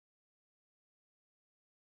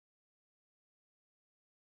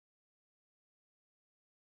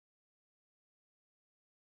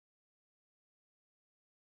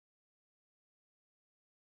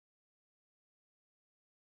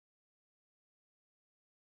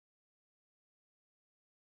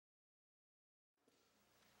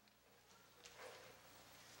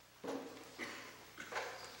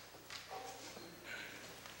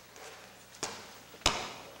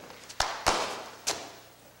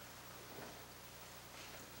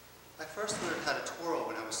first learned how to twirl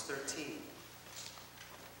when I was 13.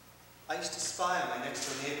 I used to spy on my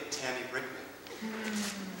next-door neighbor, Tammy Brickman.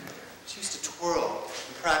 She used to twirl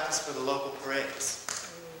and practice for the local parades.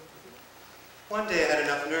 One day I had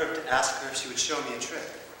enough nerve to ask her if she would show me a trick.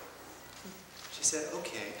 She said,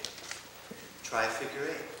 okay, try a figure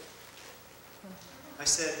 8. I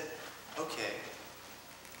said, okay.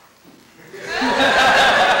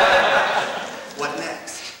 What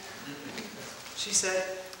next? She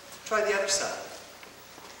said, try the other side.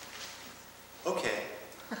 Okay.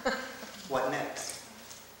 What next?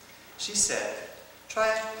 She said, try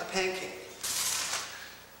a pancake.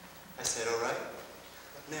 I said, all right.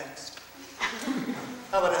 What next?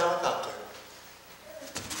 How about a helicopter?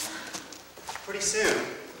 Pretty soon,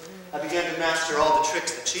 I began to master all the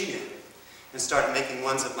tricks that she knew and started making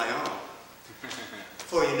ones of my own.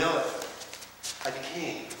 Before you know it, I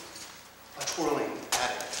became a twirling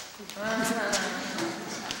addict.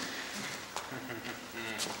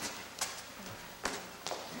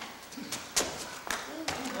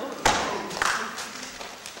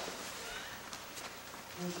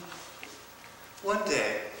 One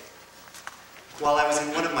day, while I was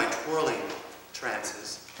in one of my twirling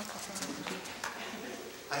trances,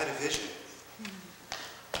 I had a vision.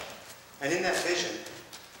 And in that vision,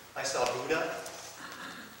 I saw Buddha,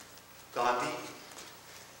 Gandhi,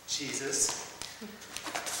 Jesus,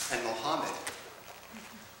 and Mohammed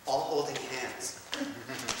all holding hands.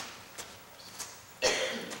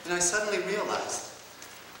 And I suddenly realized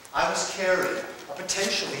I was carrying a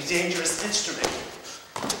potentially dangerous instrument.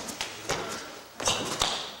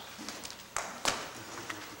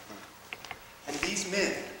 And these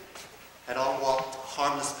men had all walked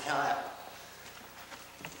harmless paths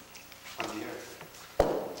on the earth.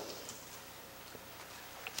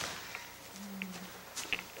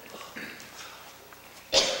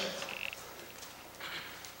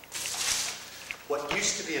 What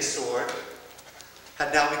used to be a sword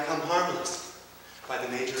had now become harmless by the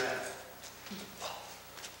majorette.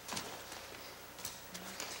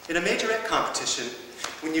 In a majorette competition,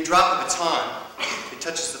 when you drop a baton, it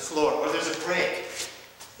touches the floor, or there's a break,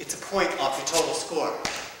 it's a point off your total score.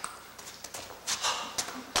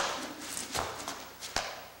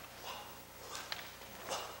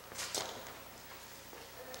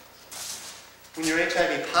 When you're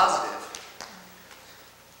HIV positive,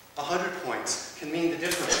 100 points can mean the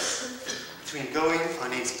difference between going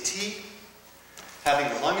on AZT,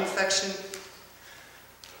 having a lung infection,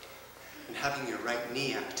 and having your right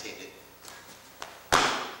knee amputated.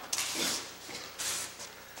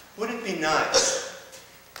 Wouldn't it be nice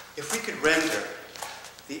if we could render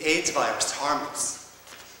the AIDS virus harmless,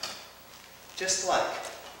 just like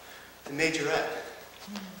the majorette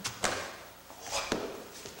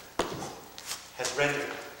has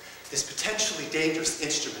rendered this potentially dangerous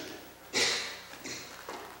instrument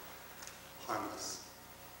harmless.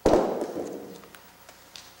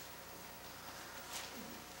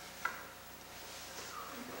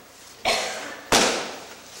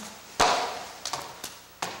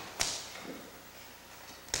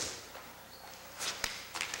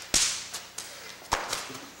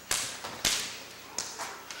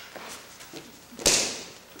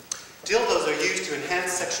 Dildos are used to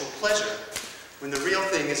enhance sexual pleasure when the real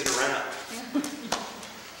thing isn't around.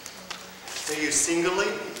 They're used singly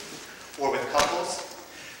or with couples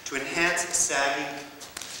to enhance a sagging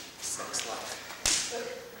sex life.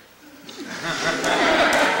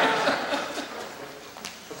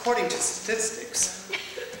 According to statistics,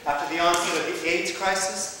 after the onset of the AIDS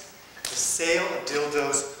crisis, the sale of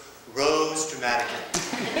dildos rose dramatically.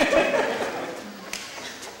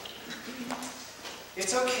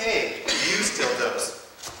 It's okay to use dildos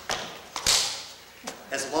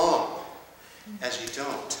as long as you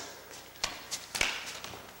don't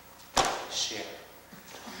share.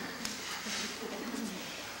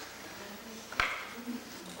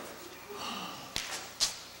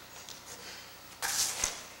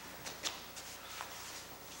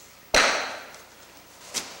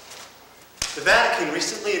 The Vatican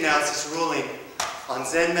recently announced its ruling on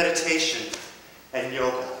Zen meditation and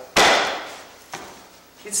yoga.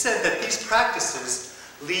 It said that these practices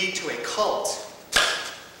lead to a cult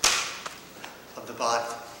of the body.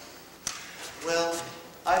 Well,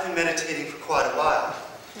 I've been meditating for quite a while,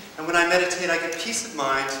 and when I meditate, I get peace of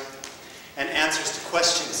mind and answers to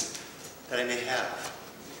questions that I may have.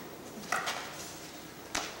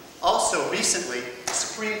 Also, recently, the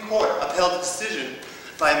Supreme Court upheld a decision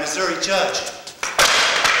by a Missouri judge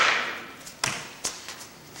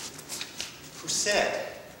who said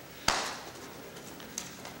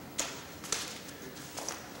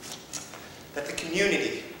that the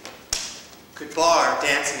community could bar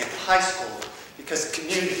dancing at high school because the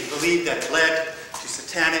community believed that it led to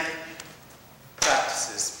satanic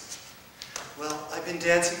practices. Well, I've been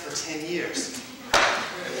dancing for 10 years.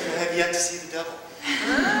 And I have yet to see the devil.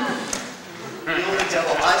 The only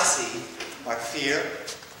devil I see are fear,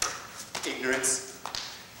 ignorance,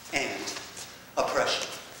 and oppression.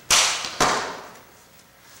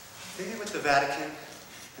 Maybe what the Vatican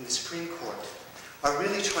and the Supreme Court are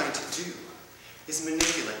really trying to do is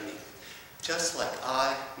manipulate me, just like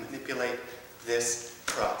I manipulate this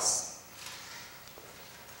cross.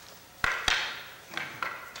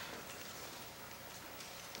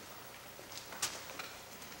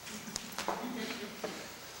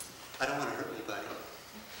 I don't want to hurt anybody.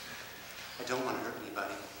 I don't want to hurt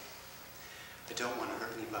anybody. I don't want to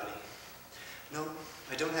hurt anybody. No,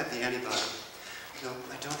 I don't have the antibody. No,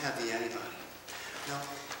 I don't have the antibody.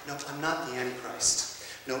 No, I'm not the Antichrist.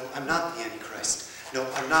 No, I'm not the Antichrist. No,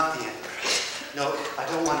 I'm not the Antichrist. No, I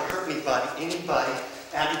don't want to hurt anybody, antibody,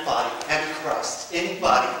 Antichrist.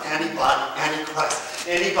 Anybody, antibody, Antichrist.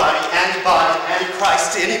 Anybody, antibody,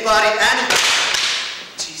 Antichrist. Anybody, antibody.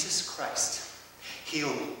 Jesus Christ,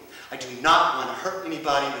 heal me. I do not want to hurt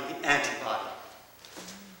anybody with the antibody.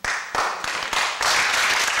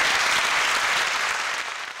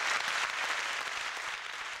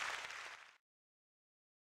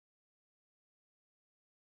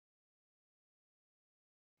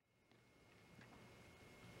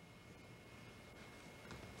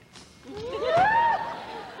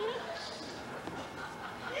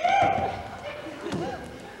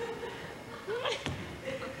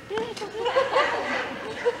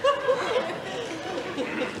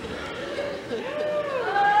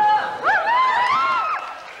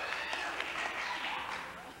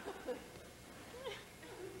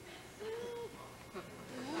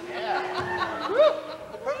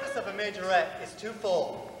 Majorette is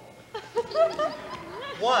twofold.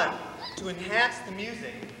 One, to enhance the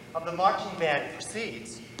music of the marching band that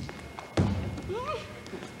proceeds.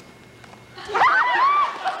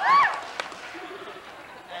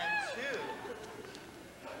 And two,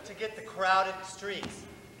 to get the crowded streets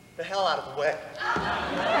the hell out of the way.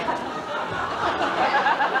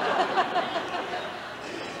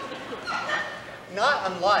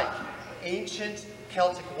 Not unlike ancient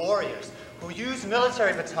Celtic warriors who used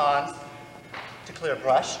military batons to clear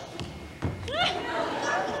brush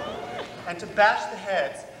and to bash the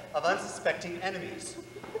heads of unsuspecting enemies.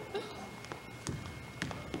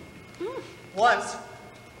 Once,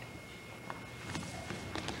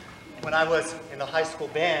 when I was in the high school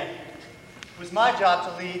band, it was my job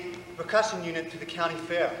to lead the percussion unit to the county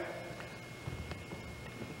fair.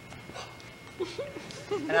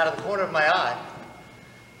 And out of the corner of my eye,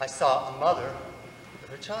 I saw a mother with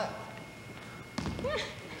her child.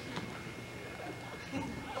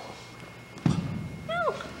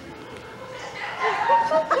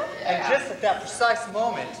 And just at that precise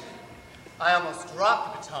moment, I almost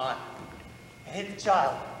dropped the baton and hit the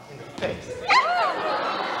child in the face.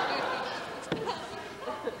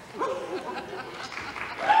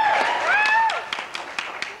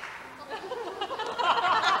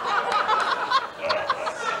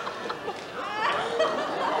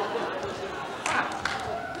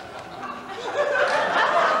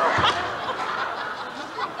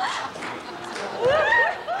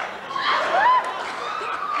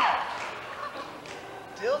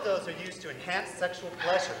 Dildos are used to enhance sexual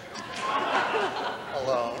pleasure,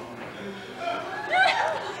 alone,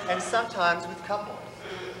 and sometimes with couples.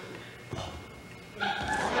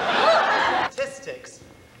 Statistics: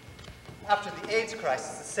 after the AIDS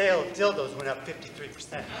crisis, the sale of dildos went up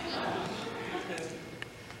 53%.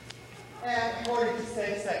 And according to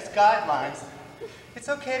same-sex guidelines, it's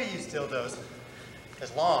okay to use dildos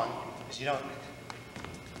as long as you don't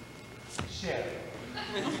share.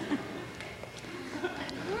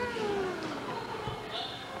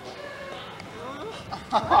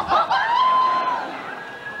 The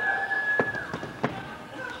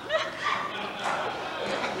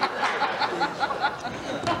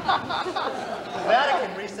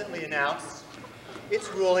Vatican recently announced its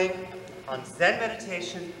ruling on Zen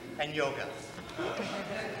meditation and yoga.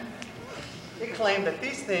 It claimed that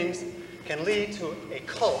these things can lead to a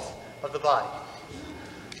cult of the body.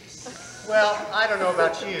 Well, I don't know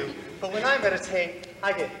about you, but when I meditate,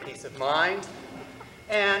 I get peace of mind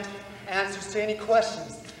and answers to any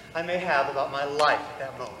questions I may have about my life at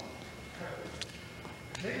that moment.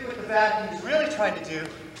 Maybe what the Vatican is really trying to do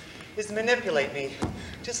is manipulate me,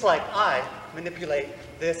 just like I manipulate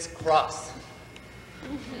this cross.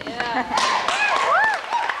 Yeah.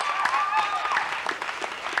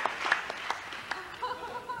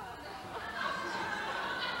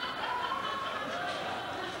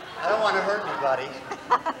 don't want to hurt anybody.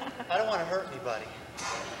 I don't want to hurt anybody.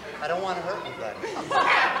 I don't want to hurt anybody.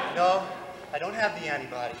 No, I don't have the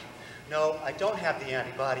antibody. No, I don't have the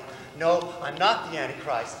antibody. No, I'm not the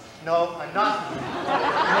Antichrist. No, I'm not the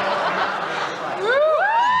Antichrist. No, I'm not the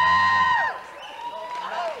Antichrist.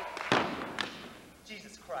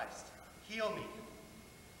 Jesus Christ, heal me.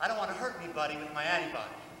 I don't want to hurt anybody with my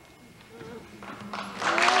antibody.